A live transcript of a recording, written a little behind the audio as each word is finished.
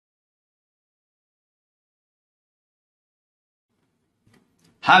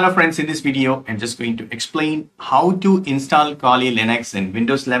Hello friends, in this video I'm just going to explain how to install Kali Linux in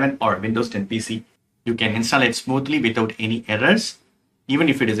Windows 11 or Windows 10 PC. You can install it smoothly without any errors. Even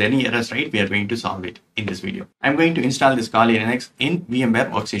if it is any errors, right, we are going to solve it in this video. I'm going to install this Kali Linux in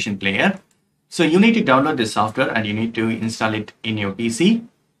VMware Workstation Player. So you need to download this software and you need to install it in your PC.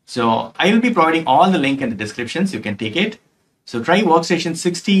 So I will be providing all the link in the descriptions. You can take it. So try Workstation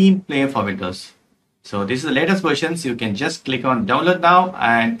 16 Player for Windows. So this is the latest versions. You can just click on download now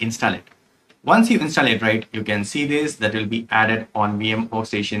and install it. Once you install it, right, you can see this that will be added on VMware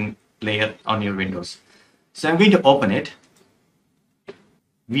Workstation Player on your Windows. So I'm going to open it.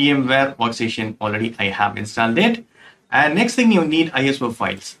 VMware Workstation already I have installed it. And next thing you need ISO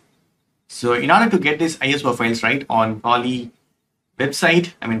files. So in order to get these ISO files right on Kali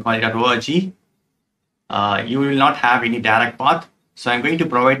website, Kali.org, you will not have any direct path. So I'm going to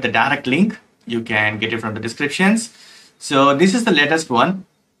provide the direct link. You can get it from the descriptions. So this is the latest one,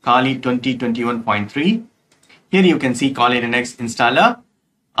 Kali 2021.3. Here you can see Kali Linux installer.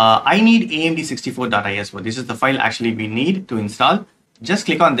 I need amd64.iso. This is the file actually we need to install. Just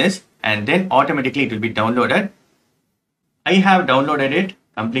click on this and then automatically it will be downloaded. I have downloaded it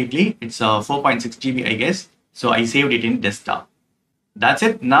completely. It's 4.6 GB, I guess. So I saved it in desktop. That's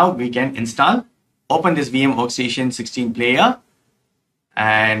it. Now we can install. Open this VMware Workstation 16 player.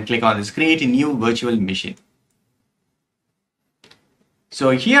 And click on this create a new virtual machine. So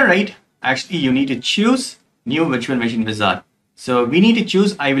here, right, actually you need to choose new virtual machine wizard. So we need to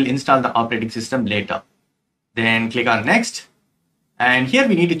choose I will install the operating system later. Then click on next. And here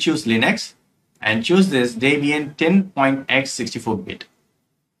we need to choose Linux and choose this Debian 10.x 64-bit.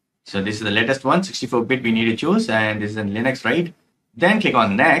 So this is the latest one, 64-bit we need to choose, and this is in Linux, right? Then click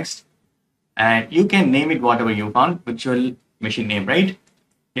on next and you can name it whatever you want, virtual machine name, right?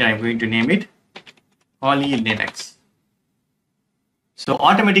 Here I'm going to name it Kali Linux. So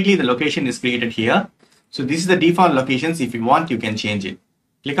automatically the location is created here. So this is the default locations. If you want, you can change it.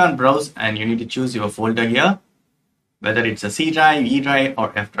 Click on browse and you need to choose your folder here. Whether it's a C drive, E drive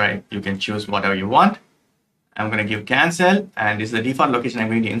or F drive, you can choose whatever you want. I'm going to give cancel and this is the default location I'm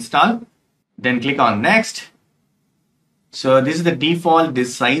going to install. Then click on next. So this is the default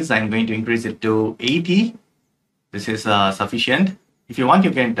disk size. I'm going to increase it to 80. This is sufficient. If you want,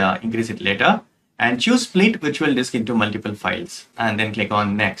 you can increase it later and choose split virtual disk into multiple files and then click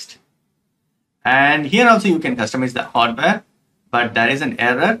on next. And here also you can customize the hardware, but there is an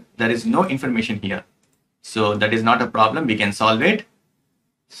error. There is no information here. So that is not a problem. We can solve it.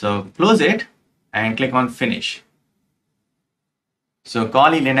 So close it and click on finish. So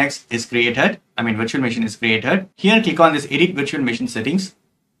Kali Linux is created. Virtual machine is created. Here click on this edit virtual machine settings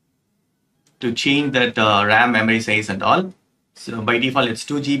to change that RAM memory size and all. So by default it's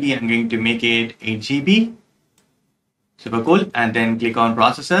 2 GB. I'm going to make it 8 GB. Super cool. And then click on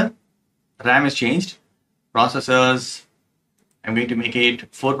processor. RAM is changed. Processors, I'm going to make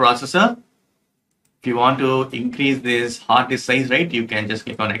it 4 processor. If you want to increase this hard disk size, right, you can just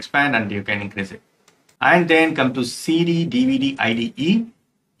click on expand and you can increase it. And then come to CD, DVD, IDE.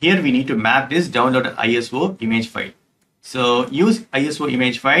 Here we need to map this downloaded ISO image file. So use ISO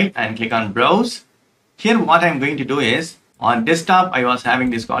image file and click on browse. Here what I'm going to do is, on desktop I was having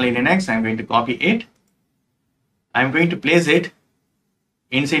this Kali Linux. I'm going to copy it. I'm going to place it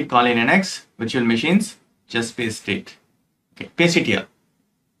inside Kali Linux virtual machines. Just paste it. Okay, paste it here.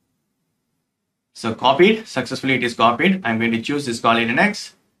 So copied, successfully it is copied. I'm going to choose this Kali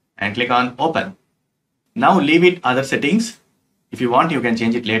Linux and click on open. Now leave it other settings. If you want, you can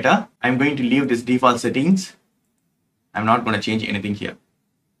change it later. I'm going to leave this default settings. I'm not going to change anything here.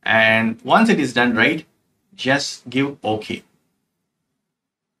 And once it is done, right, just give OK.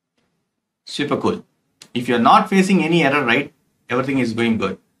 Super cool. If you're not facing any error, right, everything is going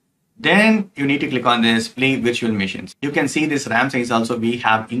good. Then you need to click on this play virtual machines. You can see this RAM size also we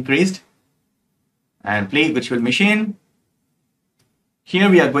have increased. And play virtual machine. Here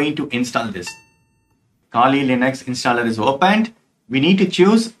we are going to install this. Kali Linux installer is opened. We need to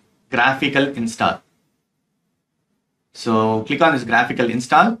choose graphical install. So click on this graphical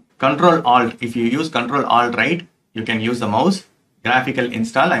install. Control Alt. If you use Control Alt right, you can use the mouse. Graphical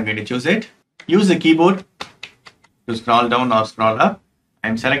install. I'm going to choose it. Use the keyboard to scroll down or scroll up.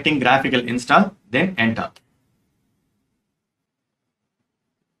 I'm selecting graphical install. Then enter.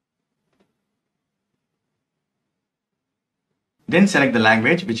 Then select the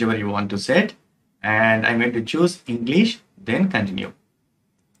language, whichever you want to set. And I'm going to choose English, then continue.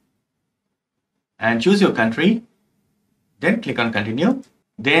 And choose your country. Then click on continue.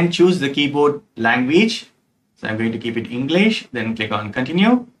 Then choose the keyboard language. So I'm going to keep it English, then click on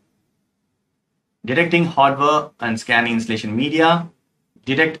continue. Detecting hardware and scanning installation media.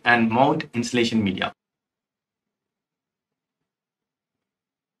 detect and mount installation media.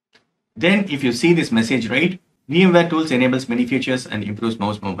 Then if you see this message, right, VMware Tools enables many features and improves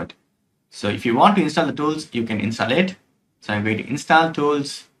mouse movement. So if you want to install the tools, you can install it. So I'm going to install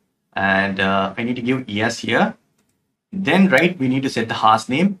tools, and I need to give yes here. Then right, we need to set the host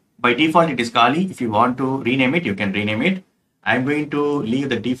name. By default, it is Kali. If you want to rename it, you can rename it. I'm going to leave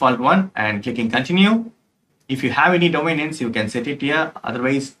the default one and clicking continue. If you have any domain names, you can set it here.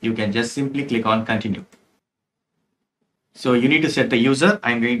 Otherwise, you can just simply click on continue. So you need to set the user.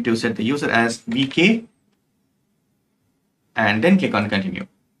 I'm going to set the user as VK and then click on continue.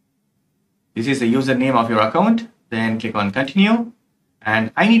 This is the username of your account. Then click on continue,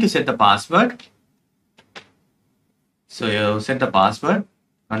 and I need to set the password. So you set the password,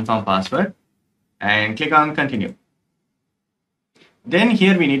 confirm password, and click on continue. Then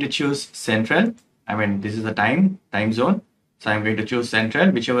here we need to choose central. I mean, this is the time zone. So I'm going to choose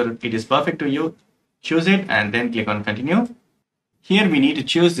central, whichever it is perfect to you, choose it and then click on continue. Here we need to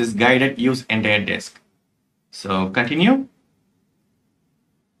choose this guided use entire disk. So continue.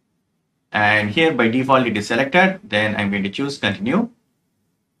 And here by default it is selected. Then I'm going to choose continue.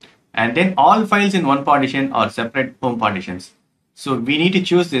 And then all files in one partition or separate home partitions. So we need to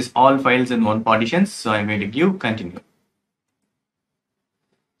choose this all files in one partition. So I'm going to give continue.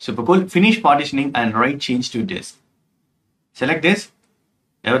 Super cool. Finish partitioning and write change to disk. Select this.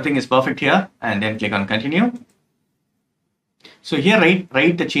 Everything is perfect here, and then click on continue. So here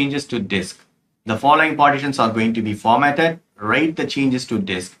write the changes to disk. The following partitions are going to be formatted. Write the changes to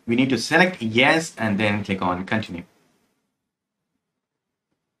disk. We need to select yes and then click on continue.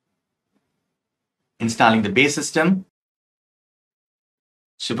 Installing the base system.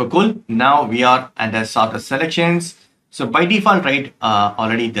 Super cool. Now we are under software selections. So by default, right,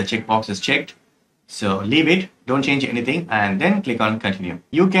 already the checkbox is checked. So leave it, don't change anything, and then click on continue.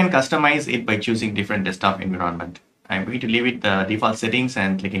 You can customize it by choosing different desktop environment. I'm going to leave it the default settings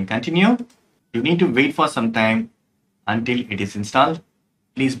and clicking continue. You need to wait for some time until it is installed.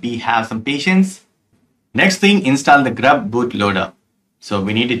 Please have some patience. Next thing, install the Grub bootloader. So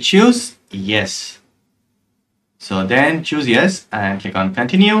we need to choose yes. So then choose yes and click on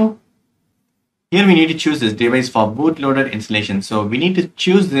continue. Here we need to choose this device for bootloader installation. So we need to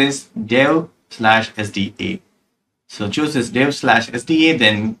choose this dev/SDA. So choose this dev/SDA,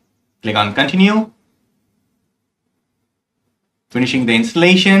 then click on continue. Finishing the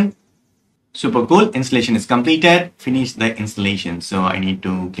installation. Super cool. Installation is completed. Finish the installation. So I need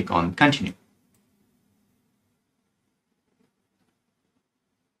to click on continue.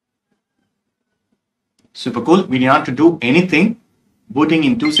 Super cool. We need not to do anything. Booting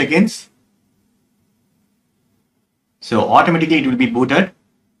in 2 seconds. So automatically it will be booted.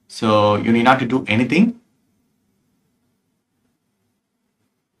 So you need not to do anything.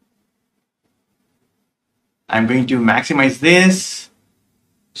 I'm going to maximize this.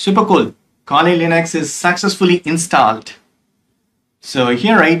 Super cool. Kali Linux is successfully installed. So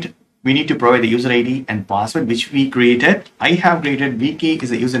here, right, we need to provide the user ID and password which we created. I have created VK is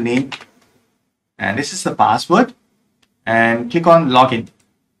the username, and this is the password. And click on login.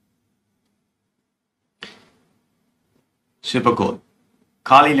 Super cool.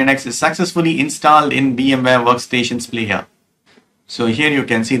 Kali Linux is successfully installed in VMware Workstation's player. So here you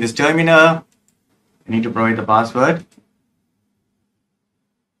can see this terminal. You need to provide the password.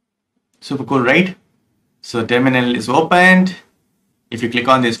 Super cool, right? So terminal is opened. If you click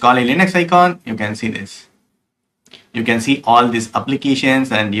on this Kali Linux icon, you can see this. You can see all these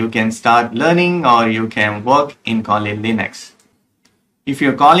applications and you can start learning or you can work in Kali Linux. If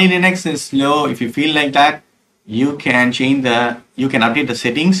your Kali Linux is slow, if you feel like that, you can update the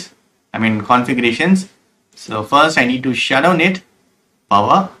settings, configurations. So first I need to shut down it,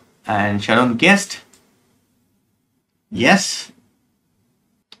 power, and shut down guest. Yes.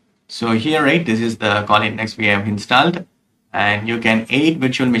 So here, right, this is the Kali Linux we have installed, and you can edit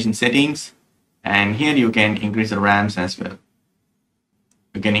virtual machine settings, and here you can increase the RAMs as well.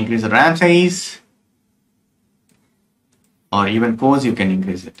 You can increase the RAM size, or even cores you can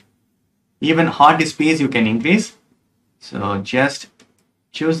increase it. Even hard disk space you can increase. So just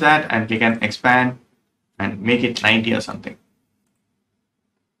choose that and click on expand and make it 90 or something.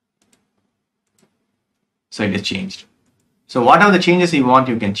 So it is changed. So whatever the changes you want,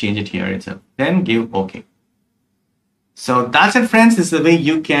 you can change it here itself. Then give OK. So that's it, friends. This is the way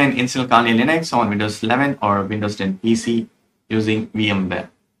you can install Kali Linux on Windows 11 or Windows 10 PC using VMware.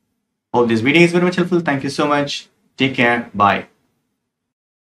 Hope this video is very much helpful. Thank you so much. Take care. Bye.